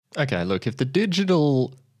Okay, look, if the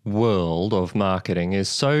digital world of marketing is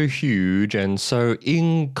so huge and so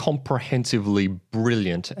incomprehensibly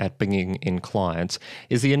brilliant at bringing in clients,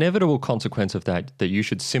 is the inevitable consequence of that you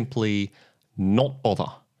should simply not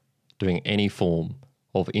bother doing any form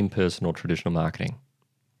of in-person or traditional marketing?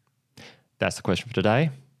 That's the question for today.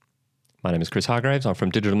 My name is Chris Hargraves. I'm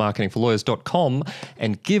from digitalmarketingforlawyers.com.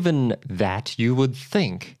 And given that, you would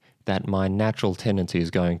think that my natural tendency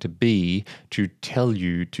is going to be to tell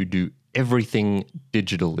you to do everything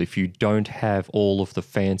digital. If you don't have all of the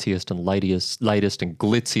fanciest and latest and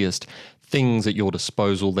glitziest things at your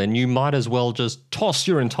disposal, then you might as well just toss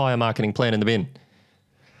your entire marketing plan in the bin.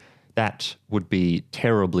 That would be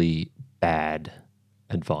terribly bad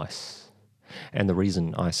advice. And the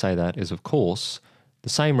reason I say that is, of course, the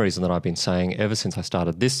same reason that I've been saying ever since I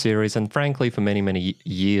started this series, and frankly for many, many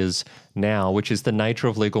years now, which is the nature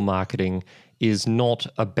of legal marketing is not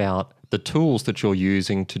about the tools that you're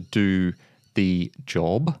using to do the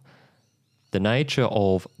job. The nature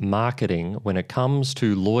of marketing when it comes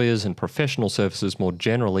to lawyers and professional services more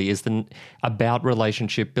generally is about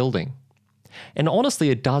relationship building. And honestly,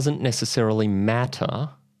 it doesn't necessarily matter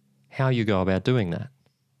how you go about doing that.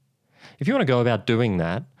 If you want to go about doing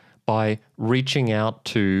that by reaching out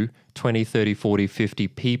to 20, 30, 40, 50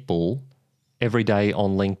 people every day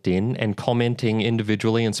on LinkedIn and commenting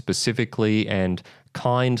individually and specifically and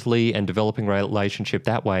kindly and developing a relationship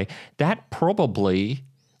that way, that probably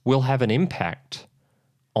will have an impact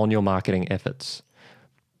on your marketing efforts.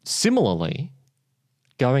 Similarly,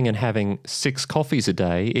 going and having 6 coffees a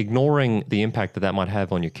day, ignoring the impact that might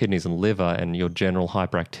have on your kidneys and liver and your general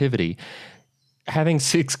hyperactivity, having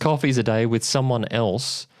 6 coffees a day with someone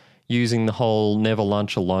else using the whole never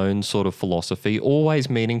lunch alone sort of philosophy, always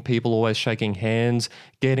meeting people, always shaking hands,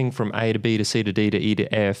 getting from A to B to C to D to E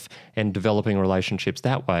to F and developing relationships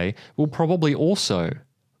that way will probably also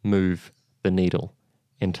move the needle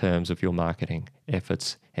in terms of your marketing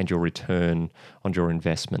efforts and your return on your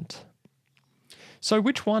investment. So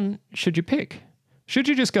which one should you pick? Should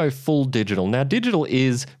you just go full digital? Now, digital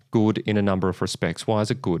is good in a number of respects. Why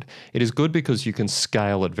is it good? It is good because you can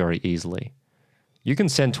scale it very easily. You can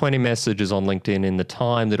send 20 messages on LinkedIn in the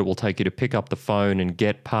time that it will take you to pick up the phone and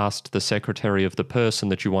get past the secretary of the person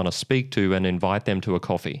that you want to speak to and invite them to a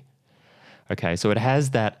coffee. Okay, so it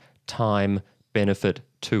has that time benefit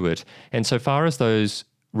to it. And so far as those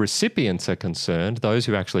recipients are concerned, those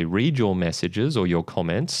who actually read your messages or your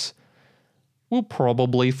comments, will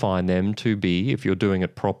probably find them to be, if you're doing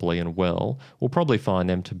it properly and well, will probably find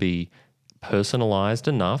them to be personalized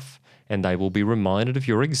enough, and they will be reminded of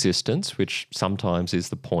your existence, which sometimes is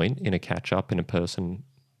the point in a catch-up in a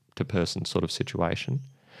person-to-person sort of situation.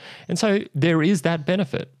 And so there is that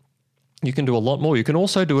benefit. You can do a lot more. You can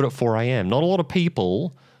also do it at 4 a.m. Not a lot of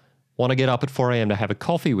people want to get up at 4 a.m. to have a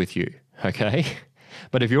coffee with you, okay?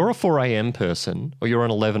 But if you're a 4 a.m. person or you're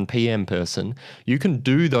an 11 p.m. person, you can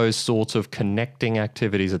do those sorts of connecting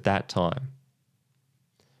activities at that time.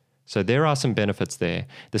 So there are some benefits there.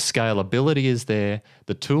 The scalability is there,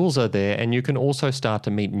 the tools are there, and you can also start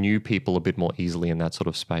to meet new people a bit more easily in that sort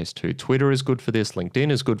of space too. Twitter is good for this, LinkedIn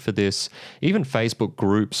is good for this, even Facebook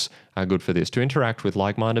groups are good for this, to interact with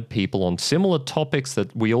like-minded people on similar topics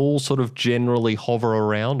that we all sort of generally hover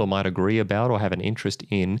around or might agree about or have an interest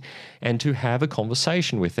in, and to have a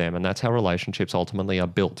conversation with them. And that's how relationships ultimately are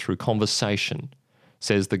built, through conversation,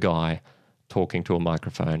 says the guy talking to a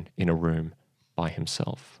microphone in a room by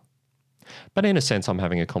himself. But in a sense, I'm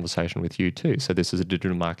having a conversation with you too. So this is a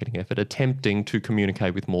digital marketing effort attempting to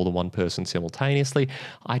communicate with more than one person simultaneously.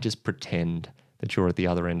 I just pretend that you're at the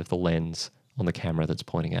other end of the lens on the camera that's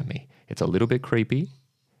pointing at me. It's a little bit creepy.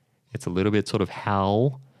 It's a little bit sort of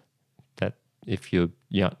Hal, that if you're,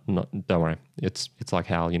 don't worry. It's like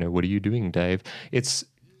Hal, what are you doing, Dave? It's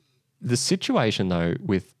the situation though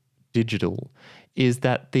with digital is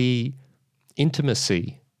that the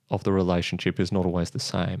intimacy of the relationship is not always the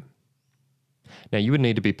same. Now, you would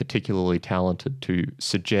need to be particularly talented to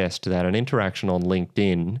suggest that an interaction on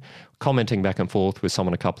LinkedIn, commenting back and forth with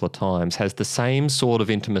someone a couple of times, has the same sort of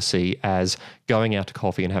intimacy as going out to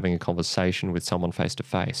coffee and having a conversation with someone face to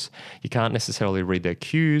face. You can't necessarily read their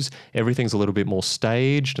cues. Everything's a little bit more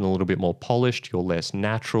staged and a little bit more polished. You're less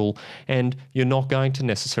natural, and you're not going to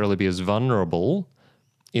necessarily be as vulnerable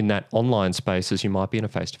in that online space as you might be in a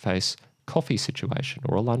face-to-face coffee situation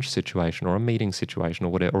or a lunch situation or a meeting situation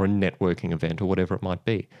or whatever, or a networking event or whatever it might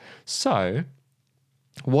be. So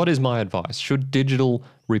what is my advice? Should digital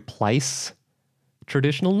replace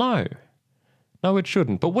traditional? No. No, it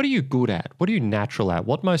shouldn't. But what are you good at? What are you natural at?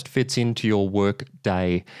 What most fits into your work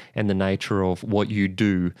day and the nature of what you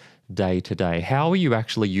do day to day? How are you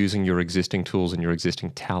actually using your existing tools and your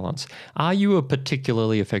existing talents? Are you a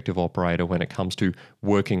particularly effective operator when it comes to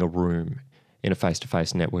working a room in a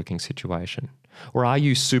face-to-face networking situation? Or are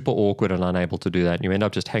you super awkward and unable to do that and you end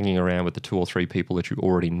up just hanging around with the 2 or 3 people that you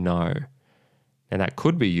already know? And that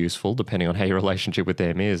could be useful depending on how your relationship with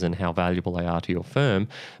them is and how valuable they are to your firm,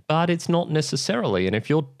 but it's not necessarily. And if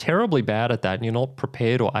you're terribly bad at that and you're not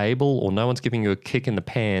prepared or able, or no one's giving you a kick in the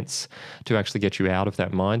pants to actually get you out of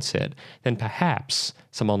that mindset, then perhaps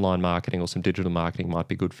some online marketing or some digital marketing might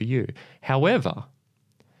be good for you. However,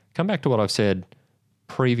 come back to what I've said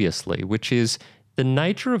previously, which is the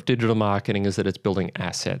nature of digital marketing is that it's building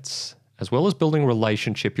assets. As well as building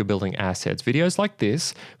relationship, you're building assets. Videos like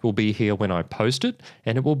this will be here when I post it,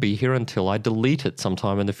 and it will be here until I delete it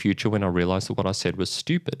sometime in the future when I realize that what I said was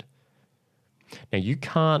stupid. Now, you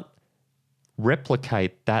can't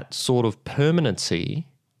replicate that sort of permanency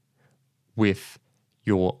with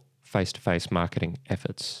your face-to-face marketing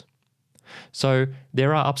efforts. So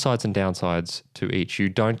there are upsides and downsides to each. You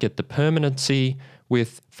don't get the permanency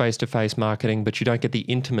with face-to-face marketing, but you don't get the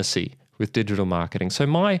intimacy with digital marketing. So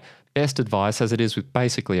my best advice, as it is with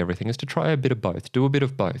basically everything, is to try a bit of both. Do a bit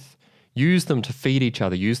of both. Use them to feed each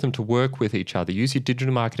other. Use them to work with each other. Use your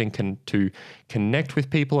digital marketing to connect with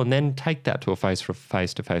people and then take that to a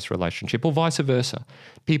face-to-face relationship, or vice versa.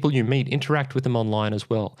 People you meet, interact with them online as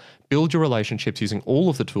well. Build your relationships using all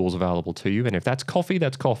of the tools available to you. And if that's coffee,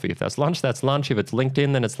 that's coffee. If that's lunch, that's lunch. If it's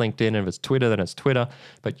LinkedIn, then it's LinkedIn. And if it's Twitter, then it's Twitter.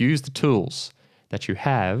 But use the tools that you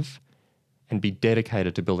have and be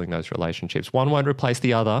dedicated to building those relationships. One won't replace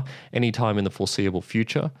the other anytime in the foreseeable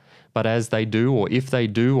future, but as they do, or if they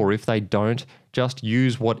don't, just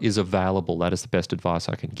use what is available. That is the best advice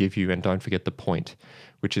I can give you, and don't forget the point,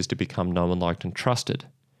 which is to become known, liked, and trusted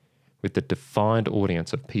with the defined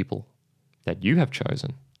audience of people that you have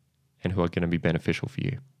chosen and who are going to be beneficial for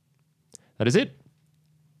you. That is it.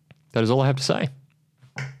 That is all I have to say.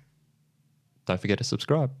 Don't forget to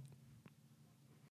subscribe.